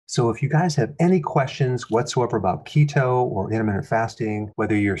So if you guys have any questions whatsoever about keto or intermittent fasting,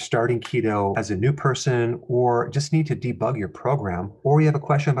 whether you're starting keto as a new person or just need to debug your program, or you have a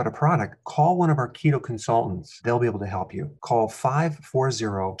question about a product, call one of our keto consultants. They'll be able to help you. Call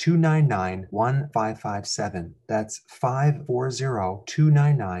 540-299-1557. That's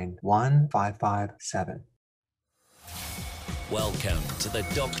 540-299-1557. Welcome to the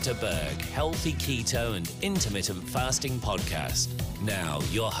Dr. Berg Healthy Keto and Intermittent Fasting Podcast. Now,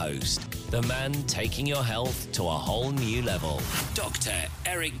 your host, the man taking your health to a whole new level, Dr.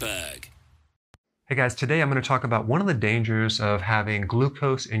 Eric Berg. Hey guys, today I'm going to talk about one of the dangers of having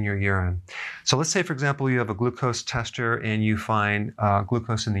glucose in your urine. So let's say, for example, you have a glucose tester and you find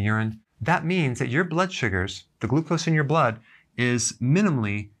glucose in the urine. That means that your blood sugars, the glucose in your blood, is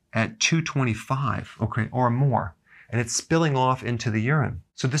minimally at 225, okay, or more. And it's spilling off into the urine.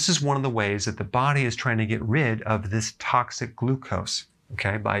 So this is one of the ways that the body is trying to get rid of this toxic glucose,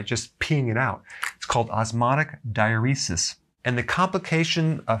 okay, by just peeing it out. It's called osmotic diuresis. And the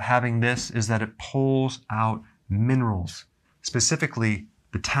complication of having this is that it pulls out minerals, specifically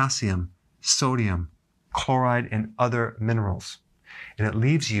potassium, sodium, chloride, and other minerals. And it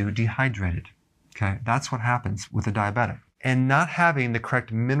leaves you dehydrated, okay? That's what happens with a diabetic. And not having the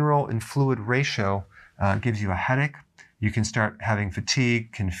correct mineral and fluid ratio gives you a headache. You can start having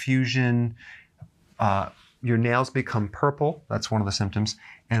fatigue, confusion. Your nails become purple. That's one of the symptoms.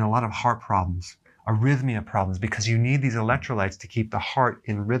 And a lot of heart problems, arrhythmia problems, because you need these electrolytes to keep the heart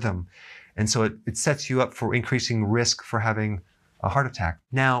in rhythm. And so it sets you up for increasing risk for having a heart attack.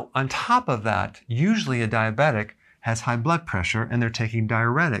 Now, on top of that, usually a diabetic has high blood pressure and they're taking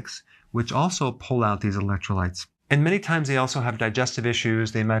diuretics, which also pull out these electrolytes. And many times they also have digestive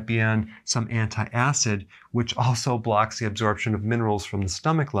issues. They might be on some anti-acid, which also blocks the absorption of minerals from the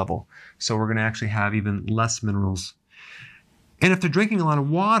stomach level. So we're going to actually have even less minerals. And if they're drinking a lot of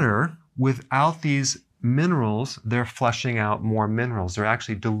water, without these minerals, they're flushing out more minerals. They're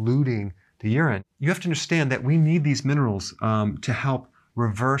actually diluting the urine. You have to understand that we need these minerals to help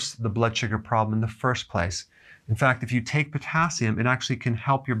reverse the blood sugar problem in the first place. In fact, if you take potassium, it actually can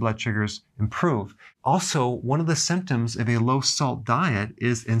help your blood sugars improve. Also, one of the symptoms of a low salt diet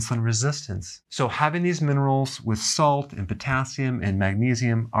is insulin resistance. So having these minerals with salt and potassium and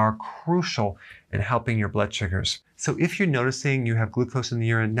magnesium are crucial in helping your blood sugars. So if you're noticing you have glucose in the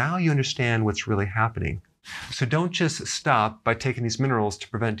urine, now you understand what's really happening. So don't just stop by taking these minerals to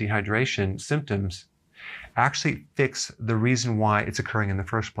prevent dehydration symptoms. Actually fix the reason why it's occurring in the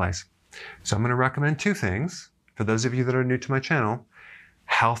first place. So I'm going to recommend two things. For those of you that are new to my channel,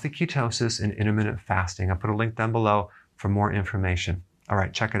 healthy ketosis and intermittent fasting. I'll put a link down below for more information. All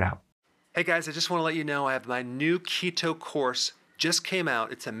right, check it out. Hey guys, I just want to let you know I have my new keto course just came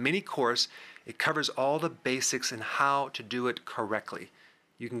out. It's a mini course. It covers all the basics and how to do it correctly.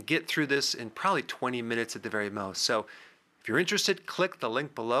 You can get through this in probably 20 minutes at the very most. So if you're interested, click the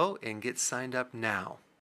link below and get signed up now.